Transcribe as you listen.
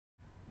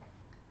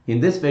In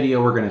this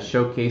video, we're going to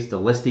showcase the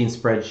Listing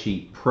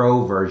Spreadsheet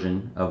Pro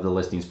version of the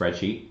Listing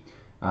Spreadsheet.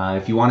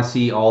 If you want to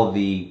see all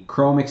the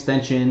Chrome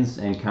extensions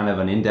and kind of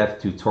an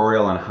in-depth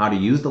tutorial on how to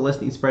use the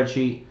Listing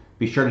Spreadsheet,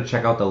 be sure to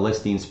check out the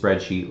Listing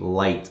Spreadsheet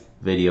Lite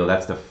video.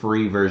 That's the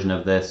free version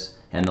of this,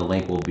 and the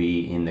link will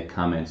be in the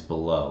comments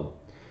below.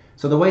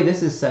 So the way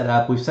this is set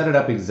up, we've set it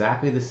up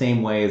exactly the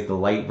same way as the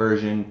Lite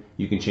version.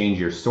 You can change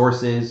your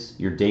sources,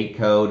 your date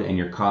code, and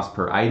your cost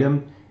per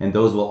item, and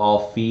those will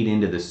all feed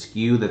into the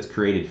SKU that's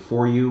created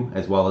for you,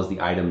 as well as the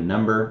item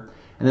number.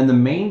 And then the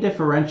main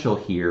differential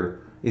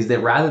here is that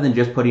rather than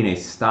just putting a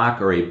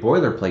stock or a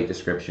boilerplate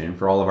description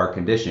for all of our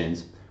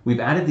conditions, we've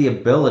added the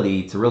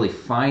ability to really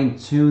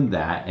fine-tune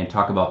that and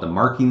talk about the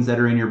markings that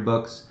are in your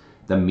books,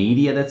 the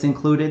media that's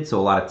included. So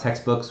a lot of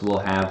textbooks will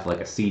have like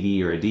a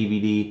CD or a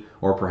DVD,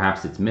 or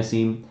perhaps it's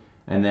missing.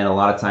 And then a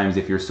lot of times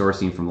if you're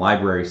sourcing from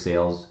library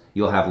sales,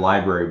 you'll have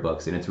library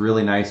books, and it's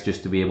really nice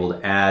just to be able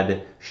to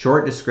add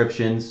short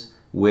descriptions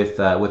with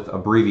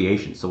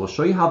abbreviations. So we'll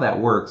show you how that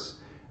works.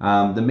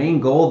 The main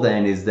goal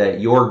then is that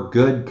your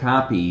good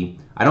copy,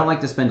 I don't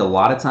like to spend a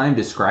lot of time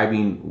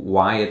describing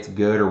why it's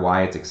good or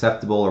why it's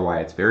acceptable or why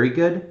it's very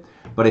good,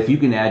 but if you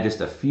can add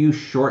just a few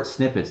short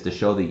snippets to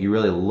show that you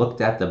really looked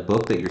at the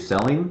book that you're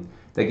selling,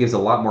 that gives a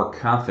lot more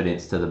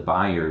confidence to the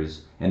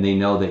buyers, and they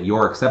know that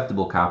your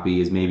acceptable copy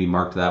is maybe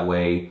marked that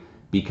way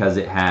because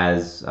it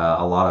has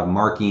a lot of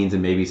markings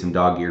and maybe some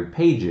dog-eared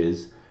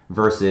pages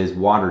versus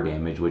water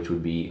damage, which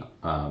would be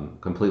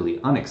completely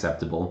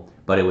unacceptable,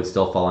 but it would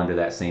still fall under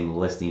that same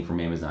listing from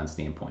Amazon's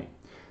standpoint.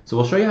 So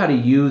we'll show you how to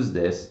use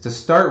this. To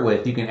start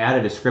with, you can add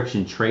a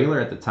description trailer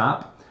at the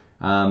top.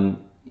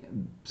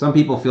 Some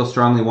people feel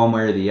strongly one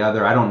way or the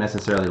other. I don't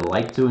necessarily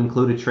like to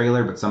include a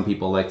trailer, but some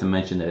people like to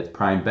mention that it's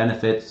Prime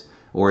benefits,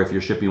 or if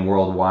you're shipping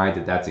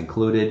worldwide, that's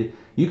included.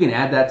 You can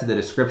add that to the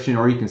description,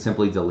 or you can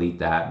simply delete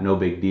that, no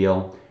big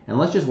deal. And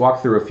let's just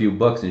walk through a few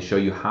books and show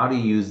you how to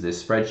use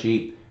this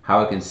spreadsheet,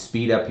 how it can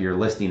speed up your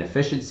listing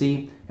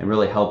efficiency, and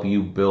really help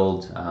you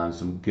build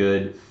some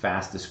good,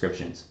 fast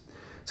descriptions.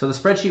 So the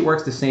spreadsheet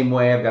works the same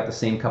way. I've got the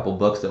same couple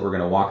books that we're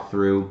going to walk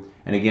through.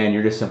 And again,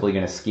 you're just simply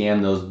going to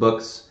scan those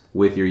books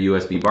with your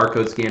USB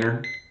barcode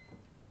scanner,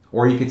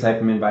 or you can type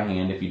them in by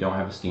hand if you don't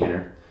have a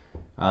scanner.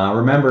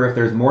 Remember, if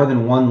there's more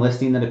than one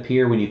listing that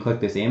appear when you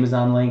click this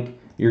Amazon link,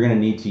 you're going to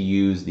need to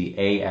use the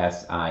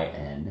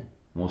ASIN.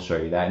 We'll show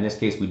you that. In this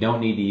case, we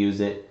don't need to use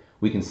it.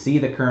 We can see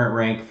the current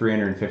rank,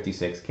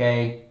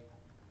 356K.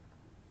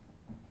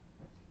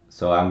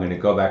 So I'm going to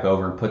go back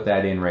over and put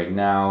that in right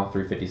now,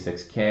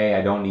 356K.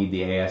 I don't need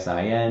the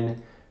ASIN.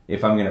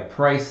 If I'm going to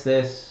price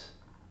this,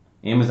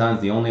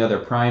 Amazon's the only other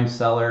Prime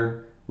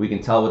seller. We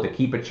can tell with the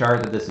Keep a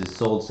Chart that this is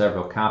sold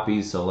several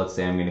copies. So let's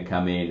say I'm going to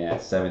come in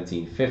at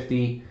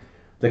 1750.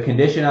 The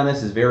condition on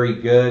this is very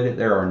good.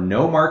 There are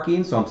no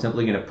markings, so I'm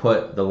simply going to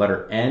put the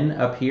letter N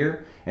up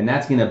here, and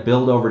that's going to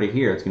build over to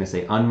here. It's going to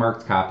say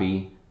unmarked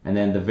copy, and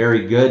then the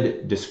very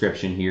good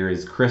description here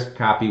is crisp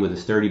copy with a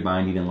sturdy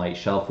binding and light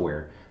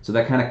shelfware. So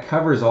that kind of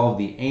covers all of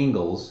the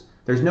angles.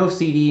 There's no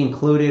CD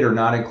included or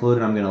not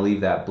included. I'm going to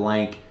leave that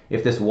blank.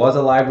 If this was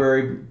a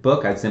library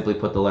book, I'd simply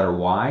put the letter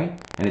Y,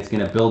 and it's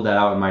going to build that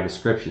out in my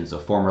description. So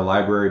former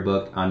library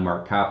book,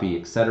 unmarked copy,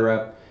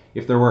 etc.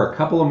 If there were a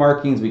couple of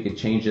markings, we could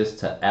change this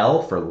to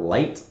L for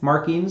light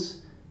markings,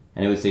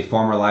 and it would say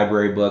former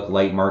library book,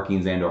 light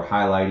markings and or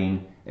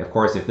highlighting. Of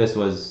course, if this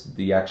was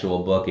the actual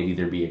book, it'd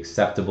either be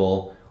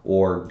acceptable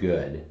or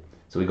good.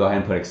 So we go ahead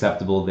and put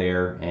acceptable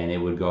there, and it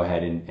would go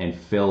ahead and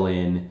fill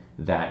in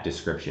that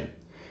description.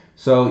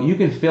 So you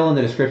can fill in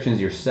the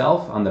descriptions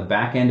yourself on the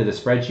back end of the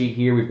spreadsheet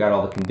here. We've got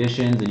all the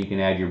conditions, and you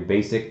can add your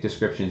basic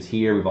descriptions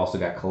here. We've also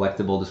got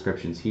collectible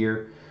descriptions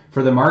here.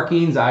 For the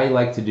markings, I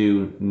like to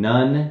do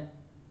none,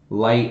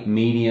 light,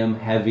 medium,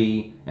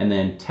 heavy, and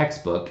then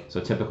textbook,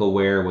 so typical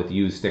wear with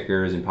used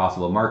stickers and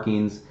possible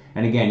markings.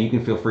 And again, you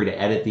can feel free to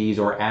edit these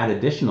or add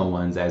additional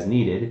ones as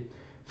needed.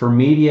 For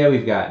media,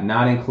 we've got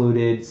not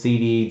included,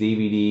 CD,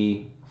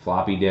 DVD,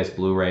 floppy disk,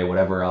 Blu-ray,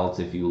 whatever else.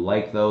 If you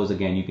like those,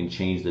 again, you can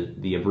change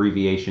the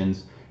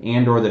abbreviations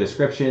and or the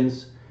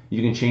descriptions.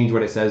 You can change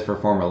what it says for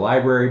former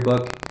library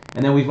book.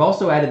 And then we've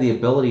also added the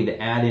ability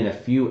to add in a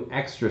few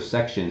extra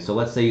sections. So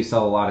let's say you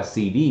sell a lot of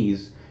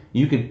CDs,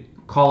 you could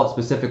call it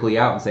specifically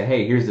out and say,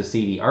 hey, here's the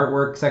CD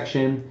artwork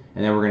section,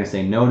 and then we're going to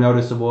say no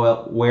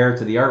noticeable wear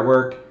to the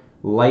artwork,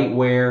 light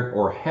wear,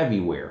 or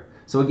heavy wear.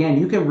 So again,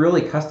 you can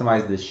really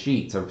customize this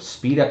sheet to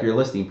speed up your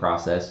listing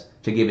process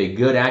to give a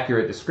good,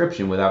 accurate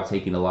description without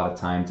taking a lot of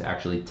time to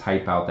actually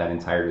type out that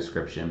entire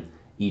description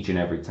each and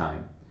every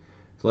time.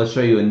 So let's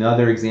show you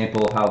another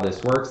example of how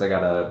this works. I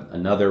got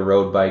another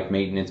road bike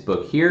maintenance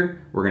book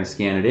here. We're going to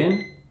scan it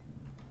in.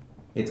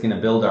 It's going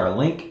to build our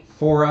link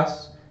for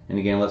us. And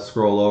again, let's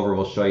scroll over.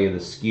 We'll show you the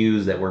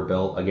SKUs that were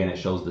built. Again, it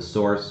shows the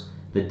source,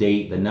 the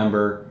date, the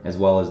number, as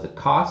well as the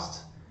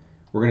cost.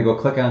 We're going to go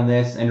click on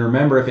this. And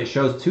remember, if it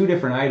shows two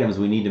different items,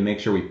 we need to make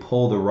sure we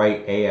pull the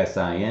right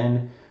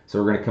ASIN. So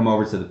we're going to come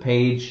over to the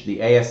page. The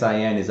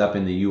ASIN is up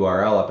in the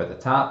URL up at the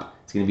top.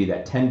 It's going to be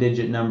that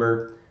 10-digit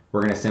number.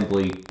 We're going to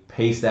simply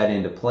paste that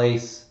into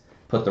place.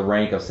 put the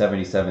rank of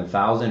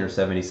 77,000 or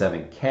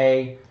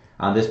 77K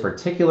on this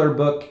particular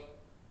book.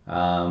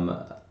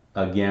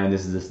 Again,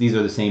 these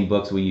are the same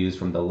books we use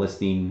from the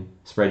listing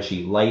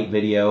spreadsheet light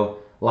video.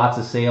 Lots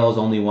of sales,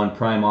 only one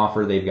prime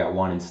offer. They've got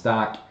one in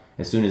stock.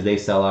 As soon as they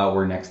sell out,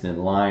 we're next in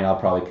line. I'll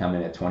probably come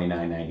in at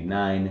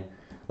 $29.99.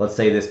 Let's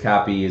say this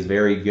copy is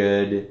very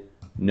good,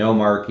 no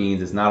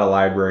markings, it's not a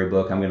library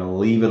book. I'm going to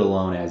leave it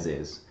alone as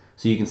is.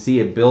 So you can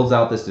see it builds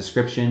out this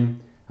description,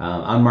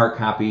 unmarked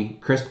copy,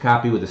 crisp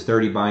copy with a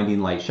sturdy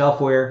binding, light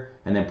shelfware,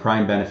 and then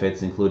prime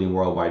benefits including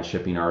worldwide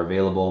shipping are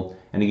available.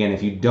 And again,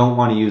 if you don't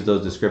want to use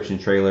those description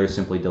trailers,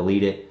 simply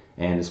delete it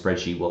and the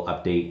spreadsheet will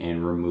update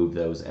and remove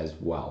those as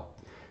well.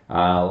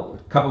 A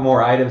couple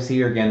more items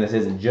here. Again, this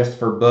isn't just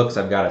for books.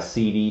 I've got a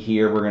CD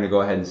here we're going to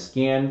go ahead and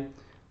scan.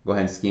 Go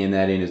ahead and scan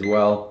that in as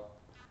well.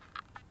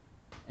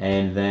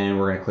 And then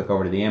we're going to click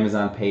over to the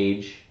Amazon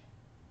page.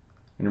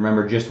 And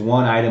remember, just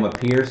one item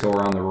appears, so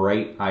we're on the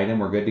right item.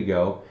 We're good to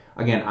go.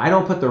 Again, I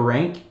don't put the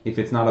rank if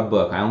it's not a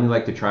book. I only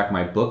like to track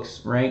my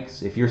books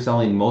ranks. If you're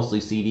selling mostly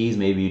CDs,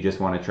 maybe you just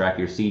want to track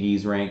your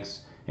CDs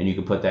ranks, and you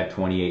can put that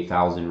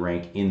 28,000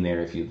 rank in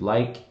there if you'd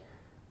like.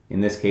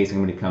 In this case, I'm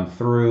going to come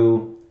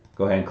through,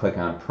 go ahead and click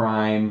on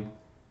Prime,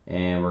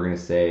 and we're going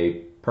to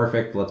say,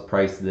 perfect, let's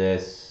price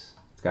this.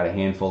 It's got a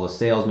handful of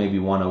sales, maybe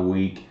one a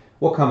week.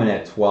 We'll come in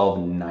at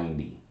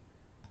 $12.90.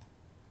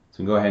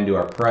 So we go ahead and do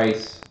our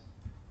price,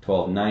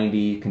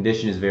 $12.90.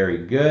 Condition is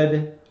very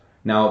good.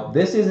 Now,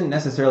 this isn't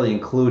necessarily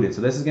included,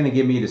 so this is going to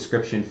give me a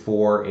description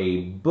for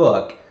a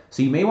book.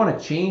 So you may want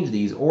to change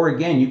these, or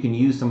again, you can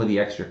use some of the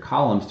extra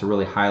columns to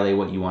really highlight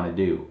what you want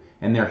to do.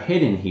 And they're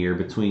hidden here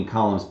between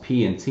columns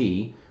P and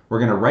T. We're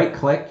going to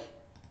right-click,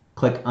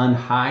 click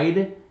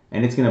Unhide,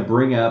 and it's going to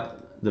bring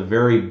up the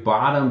very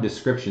bottom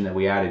description that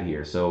we added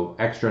here. So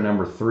extra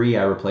number 3,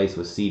 I replaced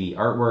with CD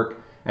artwork.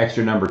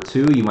 Extra number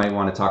 2, you might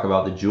want to talk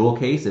about the jewel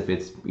case, if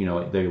it's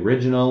the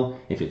original,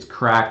 if it's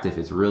cracked, if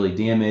it's really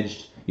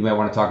damaged. You might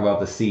want to talk about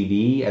the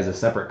CD as a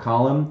separate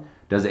column.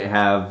 Does it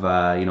have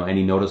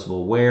any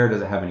noticeable wear?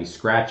 Does it have any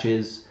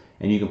scratches?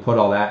 And you can put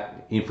all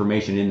that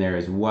information in there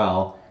as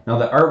well. Now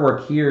the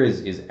artwork here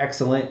is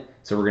excellent,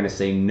 so we're going to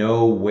say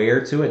no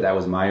wear to it. That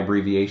was my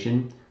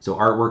abbreviation. So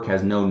artwork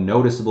has no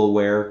noticeable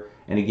wear.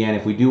 And again,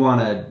 if we do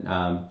want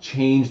to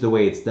change the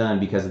way it's done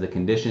because of the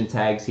condition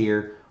tags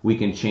here, we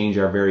can change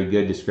our very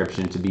good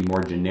description to be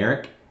more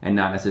generic and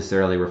not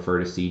necessarily refer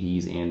to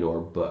CDs and or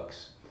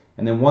books.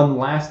 And then one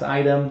last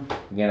item.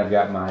 Again, I've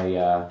got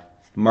my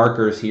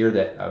markers here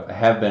that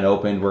have been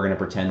opened. We're going to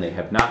pretend they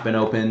have not been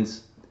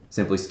opened.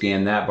 Simply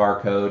scan that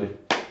barcode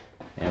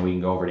and we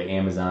can go over to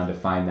Amazon to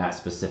find that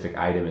specific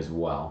item as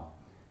well.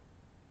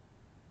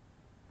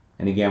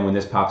 And again, when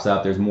this pops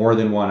up, there's more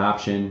than one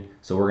option.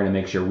 So we're going to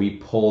make sure we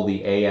pull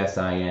the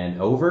ASIN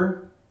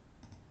over.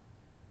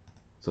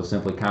 So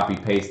simply copy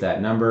paste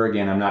that number.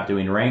 Again, I'm not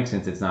doing rank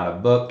since it's not a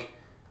book.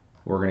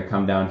 We're going to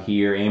come down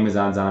here.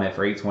 Amazon's on it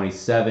for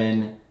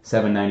 $8.27.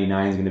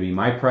 $7.99 is going to be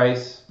my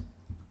price.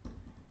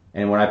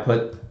 And when I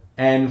put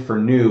N for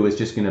new, it's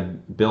just going to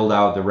build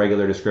out the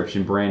regular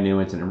description, brand new,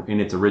 it's in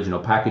its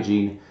original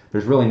packaging.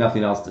 There's really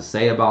nothing else to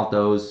say about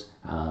those.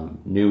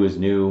 New is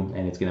new,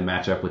 and it's going to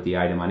match up with the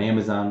item on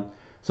Amazon.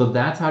 So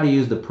that's how to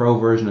use the pro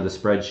version of the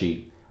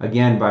spreadsheet.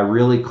 Again, by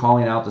really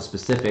calling out the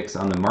specifics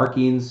on the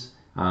markings,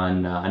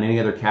 on any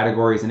other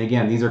categories. And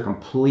again, these are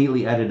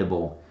completely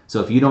editable.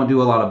 So if you don't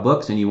do a lot of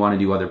books and you want to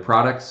do other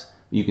products,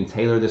 you can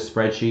tailor this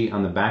spreadsheet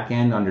on the back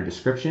end under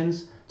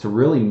descriptions to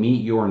really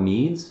meet your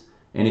needs.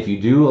 And if you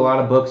do a lot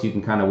of books, you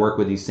can kind of work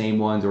with these same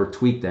ones or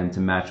tweak them to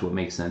match what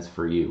makes sense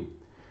for you.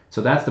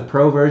 So that's the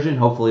pro version.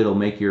 Hopefully it'll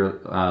make your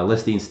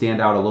listing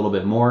stand out a little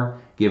bit more,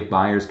 give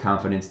buyers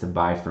confidence to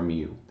buy from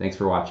you. Thanks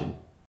for watching.